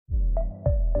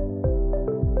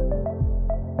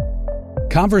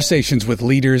Conversations with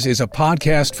Leaders is a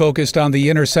podcast focused on the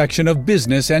intersection of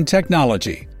business and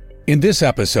technology. In this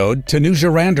episode, Tanuja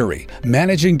Randery,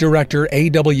 Managing Director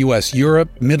AWS Europe,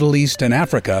 Middle East, and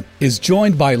Africa, is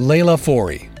joined by Leila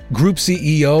Fourie, Group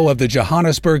CEO of the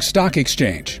Johannesburg Stock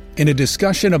Exchange, in a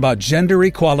discussion about gender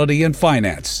equality in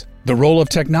finance, the role of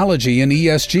technology in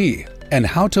ESG, and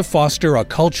how to foster a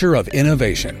culture of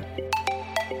innovation.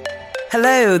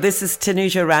 Hello, this is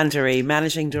Tanuja Randery,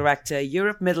 Managing Director,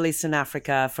 Europe, Middle East and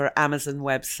Africa for Amazon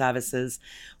Web Services.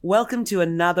 Welcome to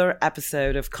another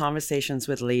episode of Conversations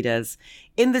with Leaders.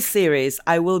 In this series,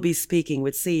 I will be speaking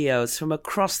with CEOs from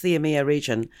across the EMEA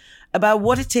region about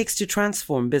what it takes to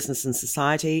transform business and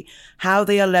society, how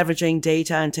they are leveraging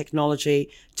data and technology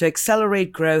to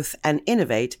accelerate growth and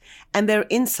innovate, and their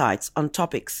insights on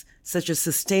topics such as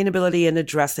sustainability and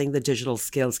addressing the digital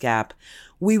skills gap.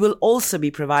 We will also be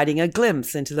providing a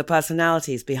glimpse into the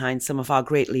personalities behind some of our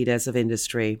great leaders of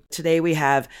industry. Today we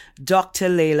have Dr.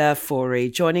 Leila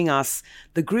Fourie joining us,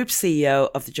 the Group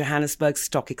CEO of the Johannesburg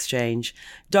Stock Exchange.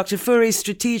 Dr. Fourie's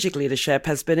strategic leadership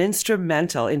has been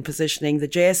instrumental in positioning the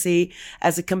JSE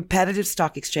as a competitive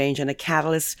stock exchange and a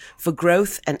catalyst for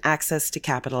growth and access to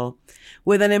capital.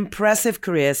 With an impressive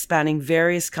career spanning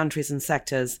various countries and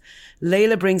sectors,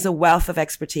 Leila brings a wealth of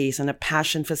expertise and a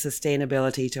passion for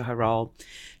sustainability to her role.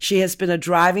 She has been a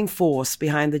driving force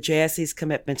behind the JSE's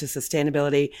commitment to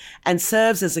sustainability and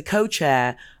serves as a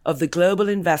co-chair of the Global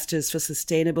Investors for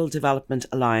Sustainable Development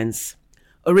Alliance.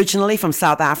 Originally from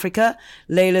South Africa,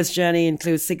 Leila's journey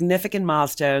includes significant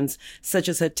milestones such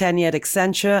as her tenure at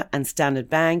Accenture and Standard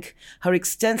Bank. Her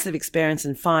extensive experience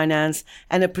in finance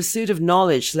and a pursuit of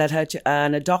knowledge led her to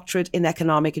earn a doctorate in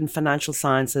economic and financial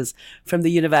sciences from the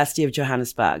University of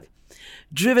Johannesburg.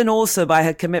 Driven also by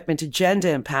her commitment to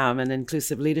gender empowerment and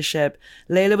inclusive leadership,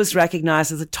 Leila was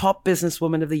recognized as the top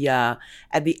businesswoman of the year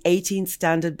at the 18th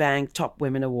Standard Bank Top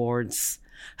Women Awards.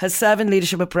 Her servant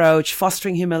leadership approach,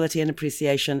 fostering humility and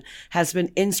appreciation, has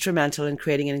been instrumental in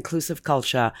creating an inclusive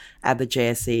culture at the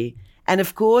JSE. And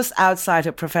of course, outside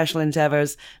her professional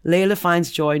endeavors, Leila finds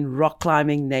joy in rock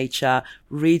climbing, nature,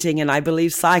 reading, and I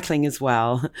believe cycling as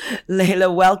well.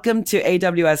 Leila, welcome to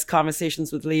AWS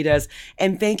Conversations with Leaders,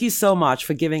 and thank you so much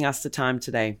for giving us the time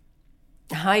today.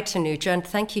 Hi, Tanuja, and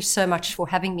thank you so much for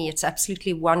having me. It's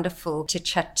absolutely wonderful to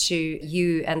chat to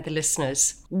you and the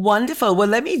listeners. Wonderful. Well,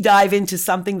 let me dive into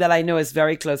something that I know is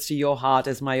very close to your heart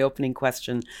as my opening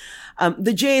question.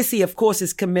 The JSE, of course,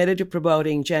 is committed to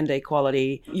promoting gender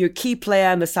equality. You're a key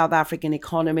player in the South African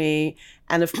economy,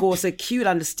 and of course, acute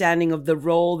understanding of the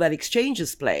role that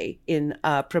exchanges play in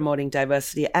promoting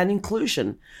diversity and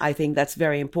inclusion. I think that's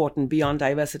very important beyond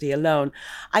diversity alone.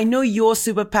 I know you're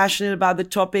super passionate about the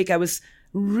topic. I was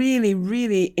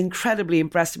really incredibly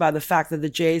impressed by the fact that the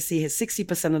JSE has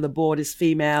 60% of the board is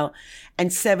female and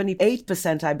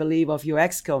 78%, I believe, of your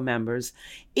ExCo members.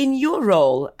 In your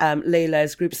role, Leila,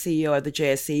 as Group CEO of the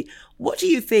JSE, what do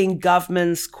you think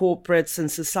governments, corporates, and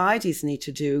societies need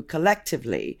to do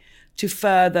collectively to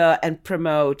further and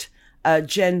promote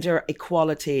gender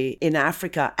equality in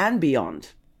Africa and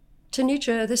beyond?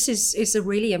 Tanuja, this is a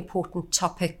really important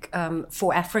topic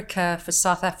for Africa, for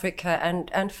South Africa,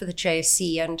 and for the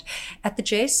JSE. And at the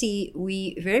JSE,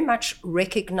 we very much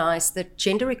recognize that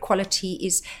gender equality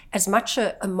is as much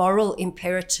a moral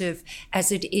imperative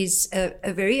as it is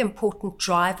a very important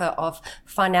driver of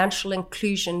financial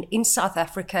inclusion in South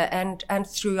Africa and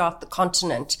throughout the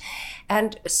continent.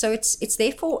 And so it's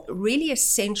therefore really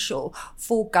essential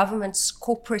for governments,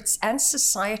 corporates, and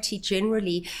society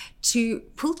generally to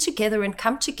pull together and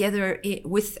come together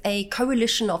with a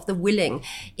coalition of the willing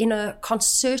in a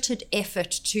concerted effort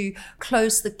to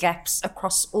close the gaps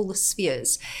across all the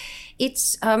spheres.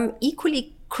 It's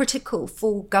equally critical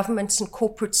for governments and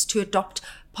corporates to adopt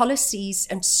policies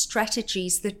and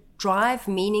strategies that drive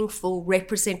meaningful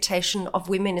representation of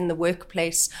women in the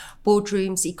workplace,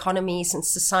 boardrooms, economies, and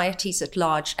societies at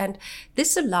large. And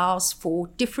this allows for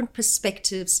different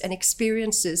perspectives and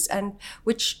experiences, and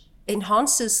which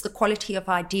enhances the quality of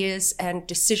ideas and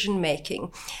decision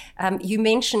making. You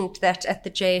mentioned that at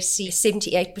the JSE,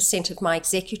 78% of my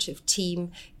executive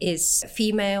team is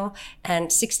female and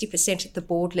 60% at the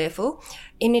board level.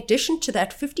 In addition to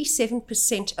that,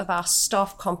 57% of our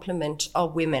staff complement are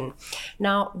women.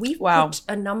 Now, we've put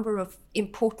a number of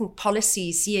important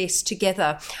policies, yes,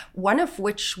 together. One of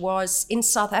which was in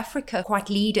South Africa, quite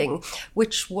leading,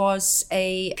 which was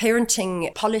a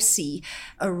parenting policy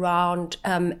around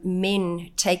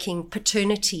men taking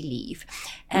paternity leave.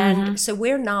 And so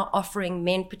we're now offering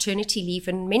men paternity leave.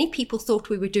 And many people thought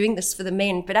we were doing this for the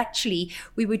men, but actually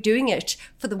we were doing it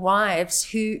for the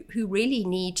wives who really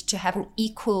need to have an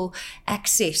equal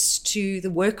access to the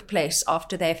workplace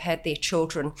after they've had their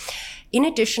children. In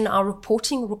addition, our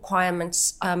reporting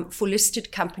requirements for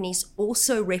listed companies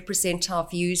also represent our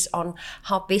views on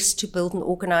how best to build an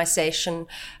organization,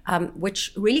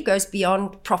 which really goes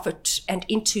beyond profit and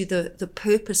into the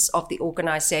purpose of the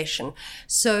organization.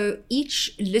 So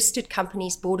each listed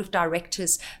company's board of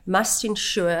directors must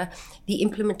ensure the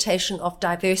implementation of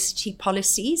diversity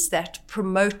policies that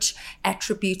promote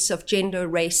attributes of gender,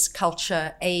 race,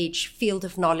 culture, age, field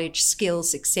of knowledge,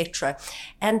 skills, etc.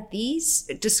 And these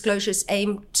disclosures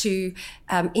aim to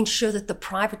ensure that the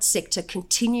private sector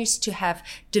continues to have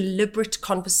deliberate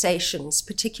conversations,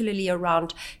 particularly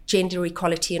around gender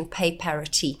equality and pay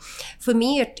parity. For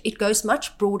me, it goes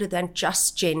much broader than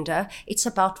just gender. It's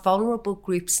about vulnerable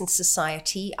groups in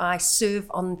society. I serve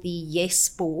on the YES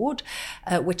board,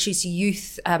 which is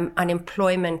Youth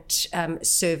Unemployment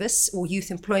Service or Youth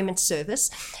Employment Service.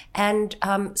 And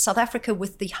South Africa,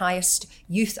 with the highest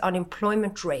youth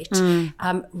unemployment rate,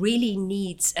 really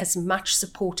needs as much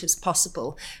support as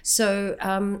possible. So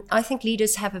I think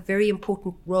leaders have a very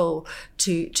important role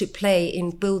to play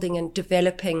in building and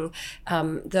developing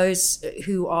those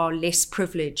who are less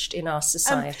privileged in our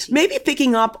society. Maybe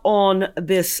picking up on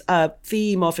this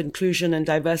theme of inclusion and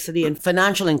diversity and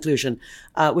financial inclusion,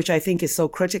 which I think is so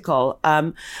critical.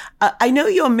 I know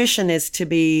your mission is to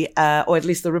be, or at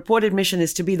least the reported mission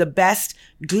is to be the best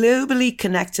globally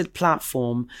connected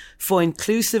platform for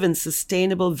inclusive and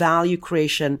sustainable value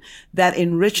creation that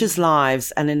enriches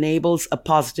lives and enables a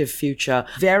positive future.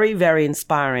 Very, very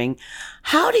inspiring.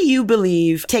 How do you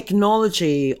believe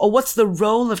technology, or what's the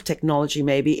role of technology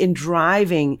maybe in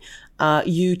driving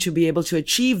you to be able to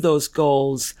achieve those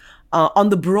goals on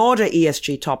the broader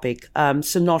ESG topic,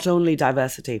 so not only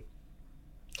diversity?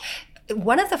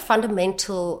 One of the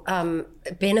fundamental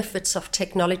benefits of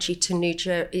technology,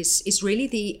 Tanuja, is really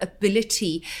the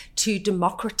ability to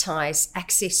democratize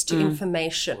access to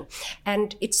information.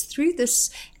 And it's through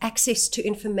this access to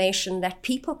information that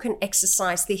people can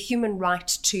exercise their human right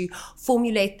to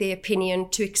formulate their opinion,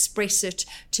 to express it,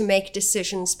 to make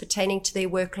decisions pertaining to their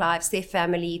work lives, their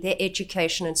family, their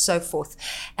education, and so forth.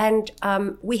 And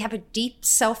we have a deep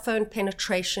cell phone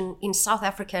penetration in South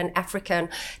Africa and Africa, and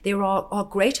there are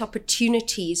great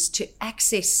opportunities to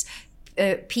access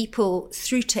people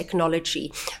through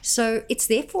technology. So it's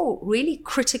therefore really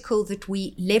critical that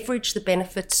we leverage the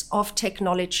benefits of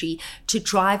technology to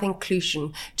drive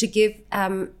inclusion, to give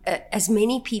as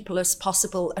many people as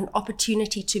possible an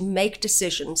opportunity to make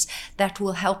decisions that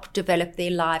will help develop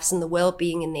their lives and the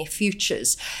well-being in their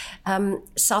futures.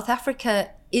 South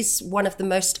Africa is one of the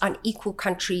most unequal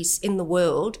countries in the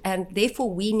world, and therefore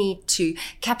we need to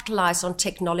capitalize on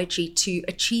technology to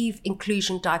achieve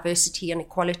inclusion, diversity, and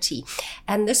equality.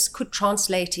 And this could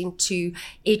translate into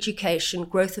education,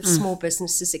 growth of small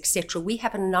businesses, etc. We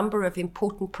have a number of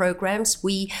important programs.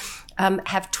 We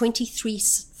have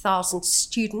 23,000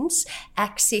 students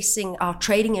accessing our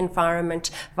trading environment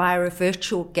via a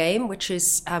virtual game, which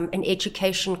is an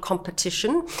education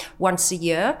competition once a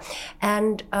year.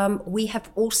 And we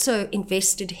have also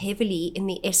invested heavily in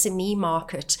the SME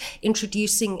market,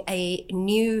 introducing a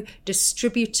new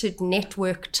distributed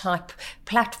network type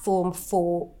platform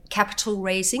for capital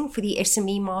raising for the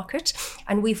SME market.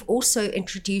 And we've also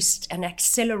introduced an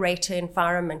accelerator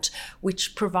environment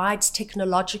which provides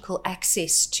technological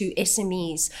access to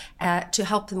SMEs to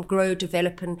help them grow,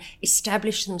 develop, and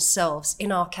establish themselves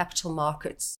in our capital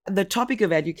markets. The topic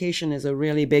of education is a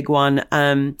really big one.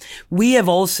 We have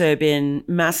also been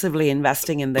massively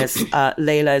investing in this,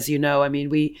 Leila, as you know. I mean,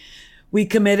 we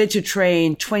committed to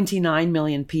train 29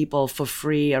 million people for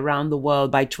free around the world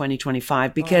by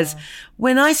 2025, because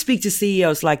when I speak to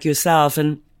CEOs like yourself,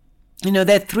 and you know,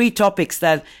 there are three topics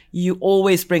that you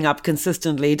always bring up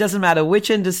consistently. It doesn't matter which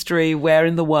industry, where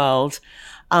in the world.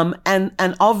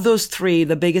 And of those three,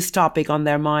 the biggest topic on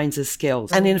their minds is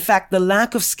skills. And in fact, the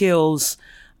lack of skills,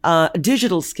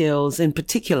 digital skills in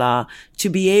particular, to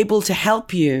be able to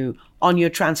help you on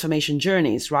your transformation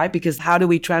journeys, right? Because how do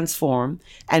we transform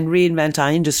and reinvent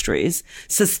our industries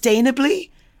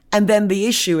sustainably? And then the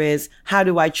issue is, how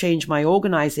do I change my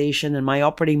organization and my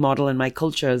operating model and my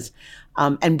cultures,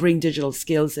 and bring digital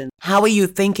skills in? How are you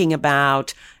thinking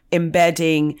about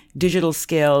embedding digital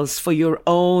skills for your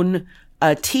own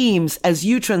teams as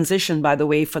you transition, by the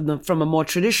way, from a more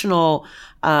traditional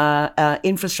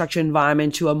infrastructure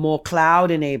environment to a more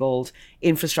cloud-enabled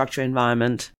infrastructure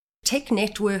environment? Tech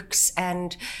networks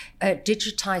and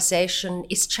digitization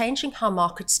is changing how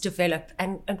markets develop,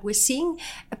 and we're seeing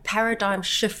a paradigm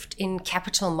shift in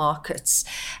capital markets.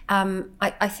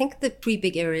 I think the three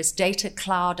big areas, data,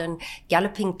 cloud, and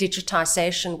galloping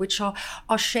digitization, which are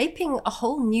shaping a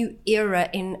whole new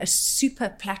era in a super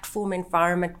platform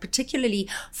environment, particularly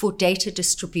for data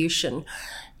distribution.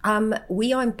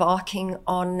 We are embarking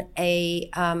on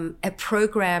a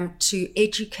program to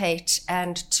educate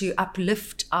and to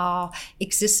uplift our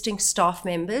existing staff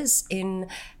members in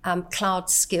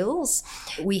cloud skills.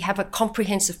 We have a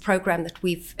comprehensive program that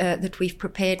we've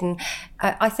prepared, and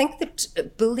I think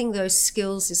that building those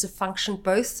skills is a function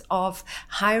both of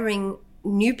hiring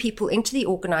new people into the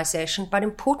organization, but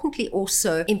importantly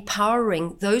also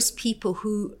empowering those people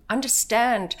who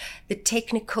understand the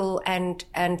technical and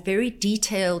very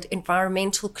detailed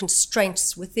environmental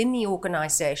constraints within the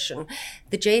organization.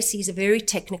 The JSE is a very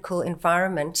technical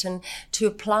environment, and to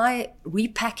apply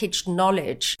repackaged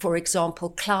knowledge, for example,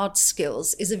 cloud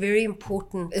skills, is a very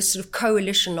important sort of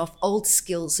coalition of old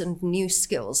skills and new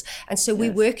skills. And so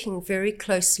we're working very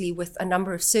closely with a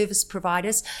number of service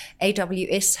providers.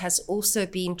 AWS has also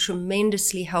been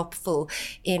tremendously helpful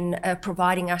in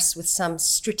providing us with some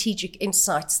strategic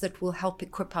insights that will help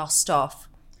equip our staff.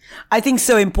 I think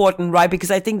so important, right?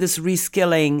 Because I think this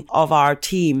reskilling of our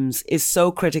teams is so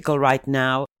critical right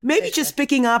now. Maybe just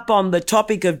picking up on the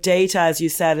topic of data, as you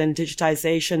said, and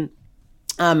digitization.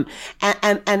 And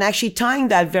actually tying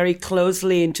that very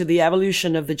closely into the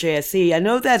evolution of the JSE. I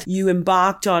know that you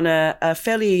embarked on a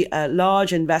fairly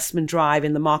large investment drive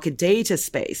in the market data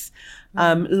space,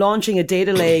 launching a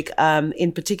data lake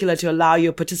in particular to allow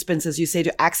your participants, as you say,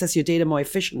 to access your data more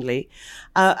efficiently.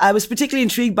 I was particularly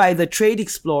intrigued by the Trade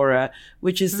Explorer,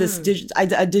 which is this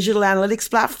a digital analytics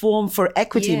platform for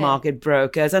equity market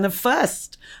brokers, and a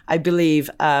first, I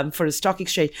believe, for a stock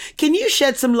exchange. Can you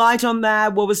shed some light on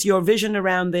that? What was your vision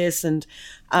around this, and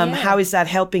how is that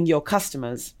helping your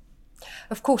customers?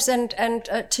 Of course, and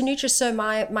Tanuja, so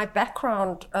my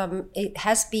background it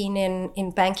has been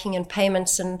in banking and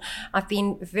payments, and I've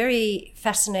been very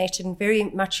fascinated and very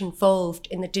much involved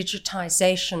in the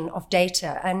digitization of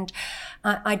data. And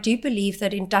I do believe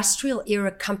that industrial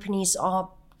era companies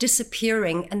are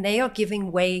disappearing and they are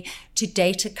giving way to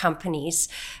data companies.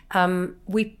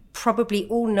 We probably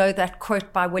all know that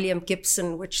quote by William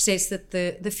Gibson, which says that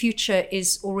the future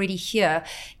is already here.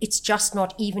 It's just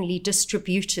not evenly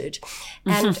distributed.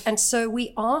 And so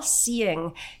we are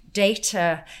seeing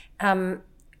data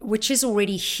which is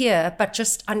already here, but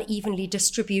just unevenly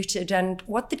distributed. And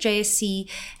what the JSE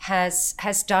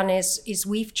has done is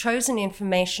we've chosen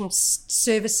information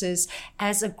services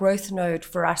as a growth node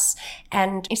for us,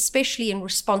 and especially in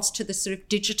response to the sort of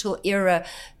digital era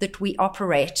that we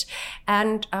operate.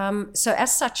 And so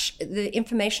as such, the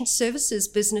information services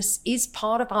business is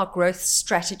part of our growth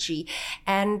strategy,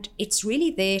 and it's really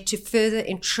there to further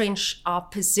entrench our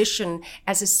position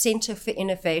as a center for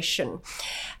innovation.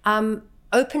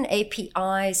 Open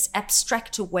APIs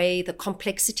abstract away the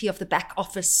complexity of the back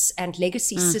office and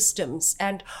legacy systems.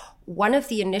 And one of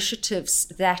the initiatives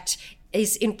that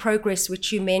is in progress,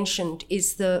 which you mentioned,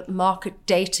 is the Market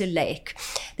Data Lake.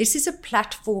 This is a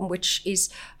platform which is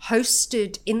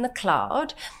hosted in the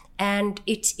cloud, and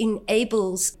it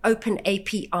enables open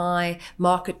API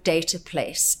market data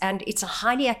place. And it's a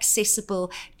highly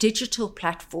accessible digital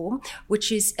platform,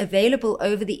 which is available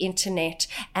over the internet.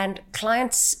 And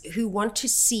clients who want to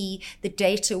see the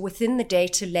data within the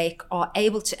data lake are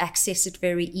able to access it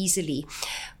very easily.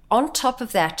 On top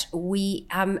of that, we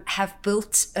have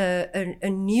built a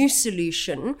new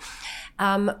solution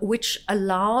which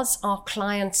allows our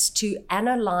clients to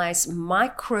analyze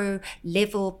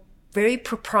micro-level, very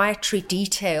proprietary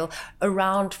detail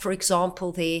around, for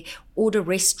example, their order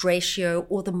rest ratio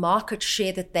or the market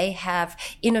share that they have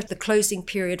in the closing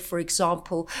period, for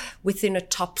example, within a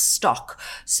top stock.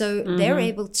 So they're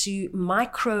able to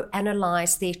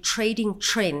micro-analyze their trading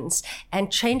trends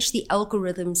and change the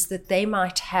algorithms that they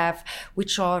might have,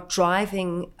 which are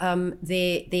driving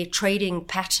their trading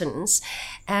patterns.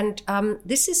 And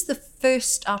this is the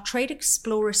first, our Trade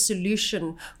Explorer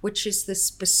solution, which is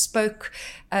this bespoke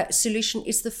solution,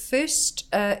 is the first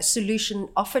solution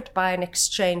offered by an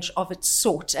exchange of its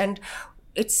sort. And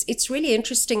it's really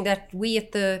interesting that we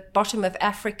at the bottom of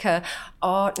Africa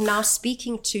are now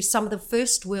speaking to some of the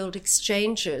first world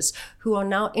exchanges who are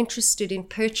now interested in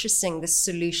purchasing this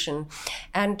solution.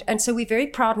 And so we're very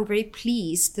proud and very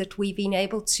pleased that we've been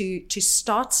able to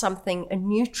start something, a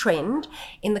new trend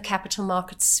in the capital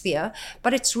market sphere,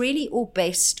 but it's really all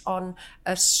based on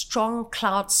a strong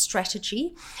cloud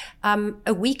strategy.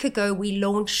 A week ago, we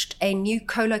launched a new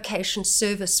co-location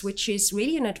service, which is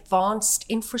really an advanced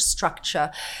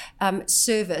infrastructure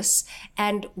service,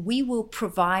 and we will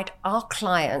provide our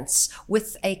clients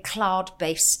with a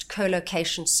cloud-based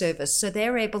co-location service. So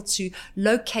they're able to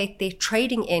locate their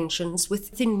trading engines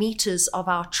within meters of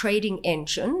our trading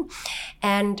engine,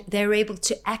 and they're able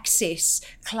to access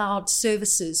cloud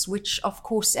services, which of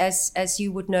course, as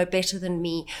you would know better than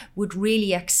me, would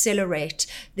really accelerate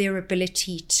their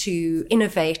ability to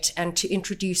innovate and to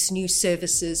introduce new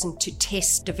services and to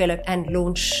test, develop, and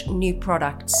launch new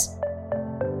products.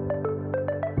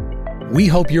 We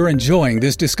hope you're enjoying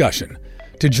this discussion.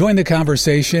 To join the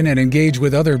conversation and engage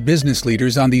with other business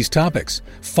leaders on these topics,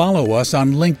 follow us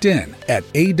on LinkedIn at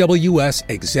AWS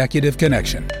Executive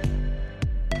Connection.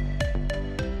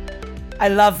 I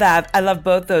love that. I love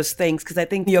both those things because I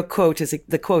think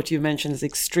the quote you mentioned is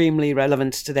extremely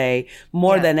relevant today,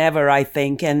 more than ever, I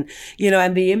think. And,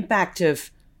 and the impact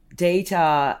of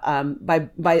data,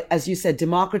 by, as you said,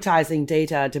 democratizing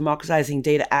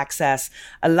data access,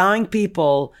 allowing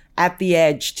people at the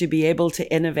edge to be able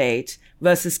to innovate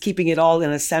versus keeping it all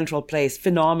in a central place.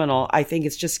 Phenomenal. I think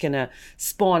it's just going to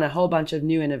spawn a whole bunch of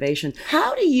new innovation.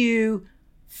 How do you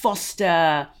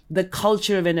foster the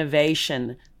culture of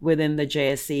innovation within the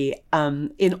JSE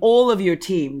in all of your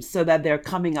teams so that they're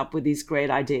coming up with these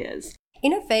great ideas?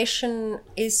 Innovation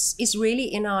is really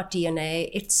in our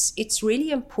DNA. It's really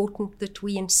important that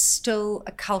we instill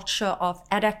a culture of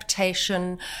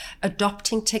adaptation,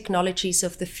 adopting technologies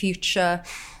of the future.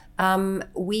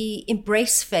 We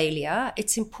embrace failure.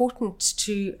 It's important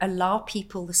to allow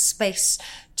people the space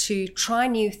to try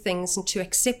new things and to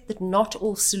accept that not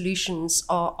all solutions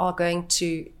are going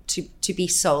to be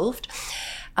solved.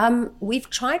 We've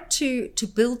tried to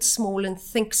build small and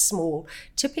think small.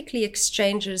 Typically,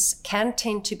 exchanges can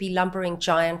tend to be lumbering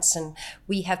giants, and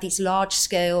we have these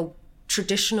large-scale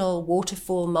traditional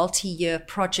waterfall multi-year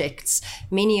projects,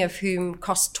 many of whom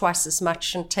cost twice as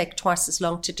much and take twice as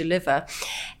long to deliver.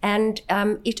 And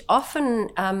it's often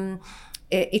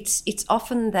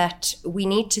that we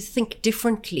need to think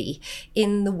differently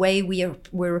in the way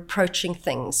we're approaching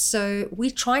things. So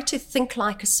we try to think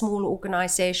like a small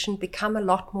organization, become a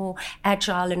lot more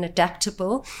agile and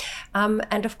adaptable.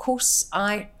 And of course,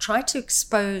 I try to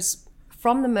expose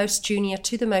from the most junior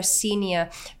to the most senior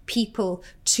people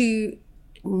to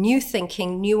new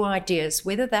thinking, new ideas,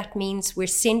 whether that means we're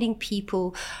sending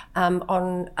people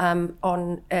on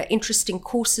interesting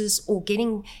courses or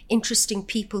getting interesting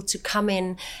people to come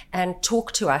in and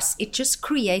talk to us. It just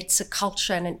creates a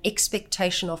culture and an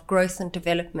expectation of growth and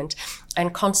development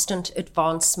and constant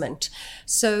advancement.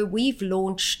 So we've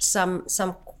launched some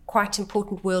quite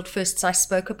important world firsts. I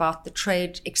spoke about the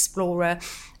Trade Explorer.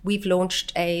 We've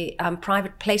launched a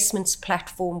private placements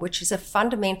platform, which is a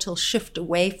fundamental shift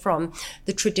away from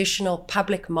the traditional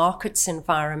public markets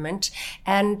environment.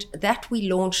 And that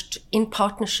we launched in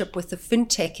partnership with the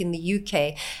fintech in the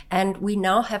UK. And we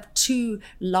now have 2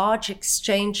 large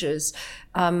exchanges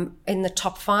in the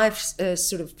top 5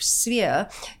 sort of sphere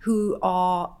who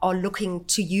are looking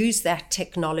to use that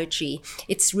technology.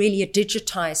 It's really a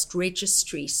digitized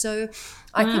registry. So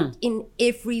I think in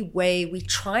every way we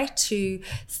try to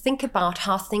think about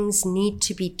how things need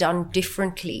to be done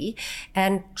differently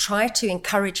and try to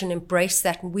encourage and embrace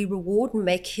that. And we reward and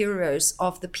make heroes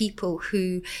of the people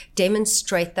who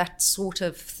demonstrate that sort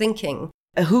of thinking.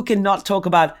 Who can not talk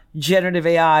about generative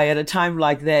AI at a time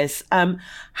like this?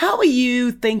 How are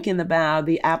you thinking about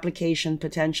the application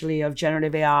potentially of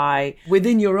generative AI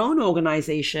within your own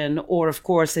organization, or of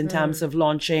course in terms of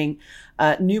launching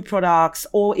new products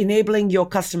or enabling your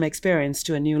customer experience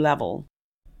to a new level?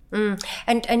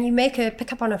 And you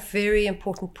pick up on a very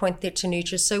important point there,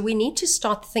 Tanuja. So we need to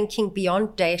start thinking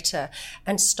beyond data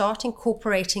and start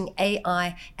incorporating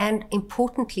AI and,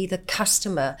 importantly, the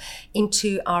customer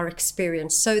into our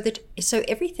experience. So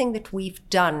everything that we've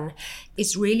done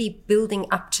is really building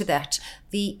up to that.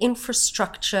 the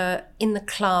infrastructure in the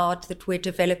cloud that we're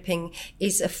developing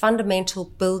is a fundamental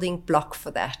building block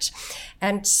for that.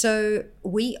 And so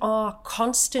we are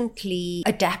constantly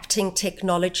adapting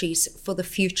technologies for the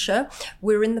future.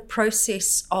 We're in the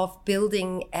process of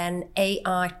building an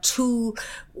AI tool,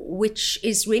 which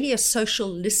is really a social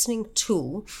listening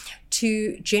tool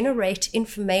to generate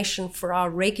information for our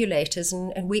regulators.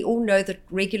 And we all know that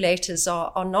regulators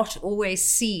are not always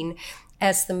seen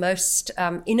as the most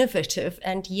innovative,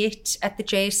 and yet at the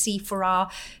JSE for our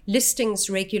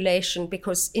listings regulation,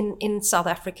 because in South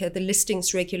Africa, the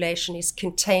listings regulation is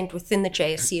contained within the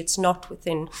JSE, it's not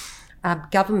within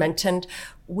government. And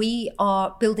we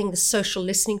are building the social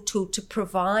listening tool to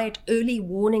provide early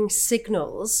warning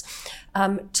signals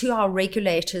to our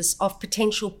regulators of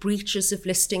potential breaches of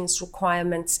listings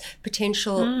requirements,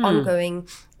 potential ongoing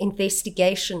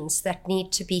investigations that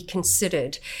need to be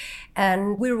considered.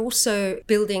 And we're also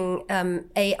building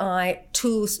AI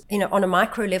tools on a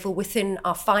micro level within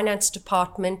our finance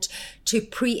department to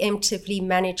preemptively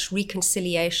manage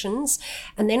reconciliations.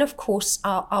 And then, of course,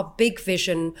 our big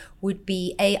vision would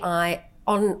be AI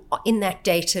in that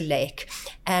data lake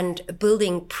and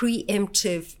building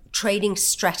preemptive trading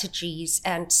strategies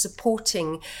and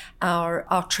supporting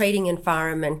our trading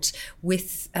environment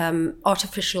with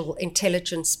artificial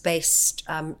intelligence-based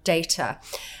data.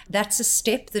 That's a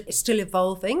step that is still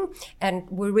evolving, and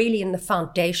we're really in the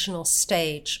foundational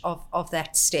stage of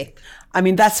that step. I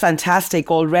mean, that's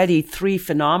fantastic. Already 3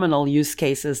 phenomenal use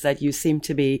cases that you seem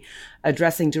to be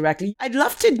addressing directly. I'd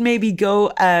love to maybe go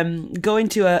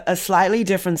into a slightly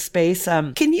different space.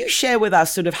 Can you share with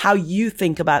us sort of how you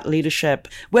think about leadership,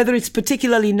 whether it's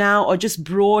particularly now or just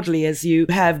broadly as you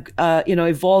have,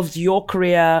 evolved your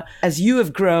career, as you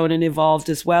have grown and evolved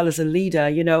as well as a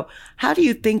leader? How do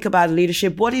you think about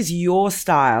leadership? What is your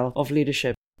style of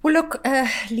leadership? Well, look,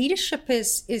 leadership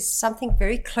is something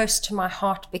very close to my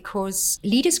heart because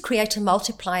leaders create a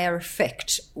multiplier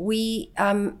effect. We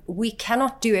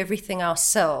cannot do everything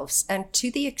ourselves. And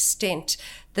to the extent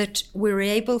that we're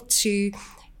able to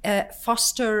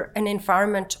foster an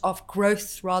environment of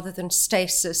growth rather than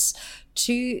stasis,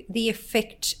 to the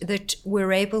effect that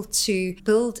we're able to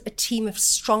build a team of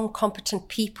strong, competent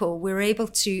people, we're able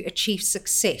to achieve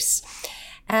success.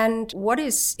 And what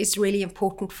is really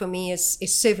important for me is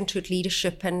servanthood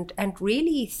leadership and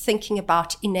really thinking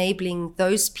about enabling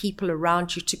those people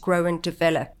around you to grow and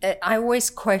develop. I always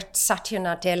quote Satya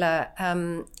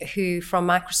Nadella, who from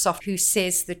Microsoft, who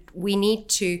says that we need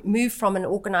to move from an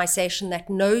organization that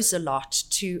knows a lot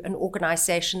to an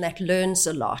organization that learns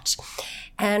a lot.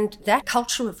 And that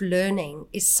culture of learning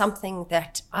is something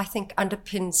that I think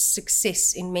underpins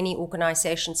success in many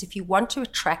organizations. If you want to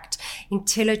attract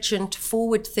intelligent,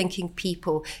 forward-thinking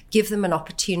people, give them an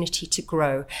opportunity to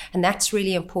grow. And that's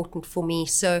really important for me.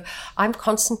 So I'm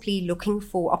constantly looking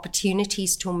for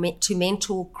opportunities to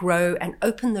mentor, grow, and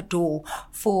open the door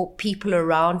for people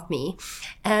around me.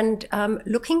 And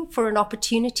looking for an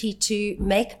opportunity to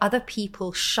make other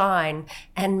people shine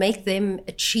and make them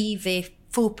achieve their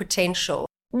full potential.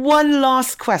 One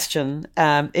last question,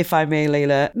 if I may,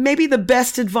 Leila. Maybe the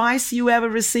best advice you ever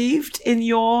received in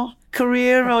your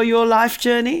career or your life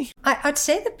journey? I'd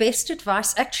say the best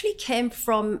advice actually came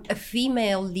from a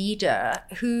female leader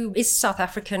who is South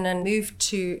African and moved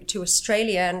to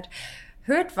Australia. And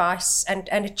her advice, and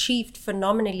achieved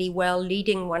phenomenally well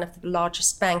leading one of the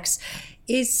largest banks,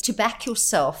 is to back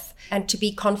yourself and to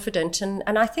be confident. And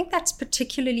I think that's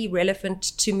particularly relevant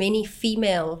to many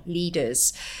female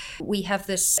leaders. We have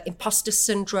this imposter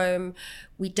syndrome.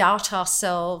 We doubt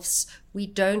ourselves. We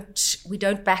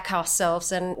don't back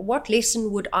ourselves. And what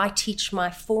lesson would I teach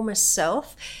my former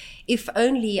self? If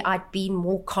only I'd been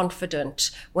more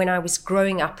confident when I was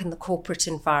growing up in the corporate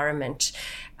environment.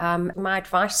 My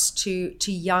advice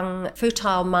to young,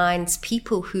 fertile minds,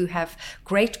 people who have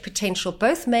great potential,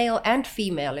 both male and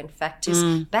female, in fact,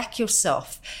 is back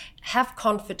yourself, have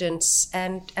confidence,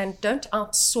 and don't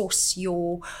outsource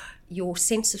your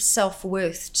sense of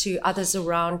self-worth to others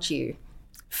around you.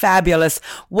 Fabulous.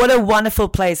 What a wonderful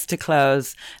place to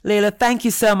close. Leila, thank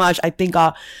you so much. I think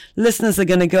our listeners are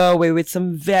going to go away with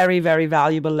some very, very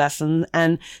valuable lessons.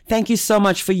 And thank you so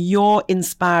much for your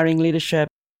inspiring leadership.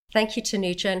 Thank you,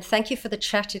 Tanuja, and thank you for the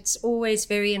chat. It's always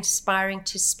very inspiring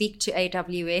to speak to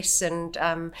AWS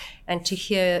and to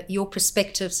hear your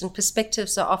perspectives. And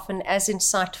perspectives are often as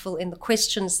insightful in the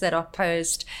questions that are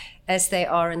posed as they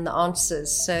are in the answers.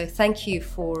 So thank you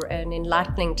for an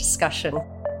enlightening discussion.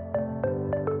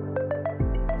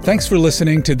 Thanks for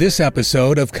listening to this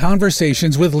episode of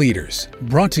Conversations with Leaders,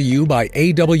 brought to you by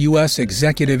AWS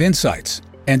Executive Insights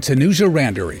and Tanuja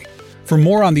Randery. For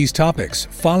more on these topics,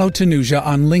 follow Tanuja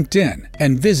on LinkedIn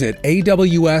and visit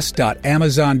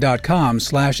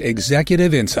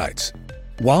aws.amazon.com/executive insights.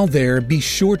 While there, be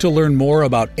sure to learn more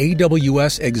about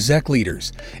AWS exec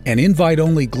leaders and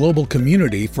invite-only global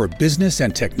community for business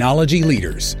and technology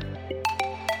leaders.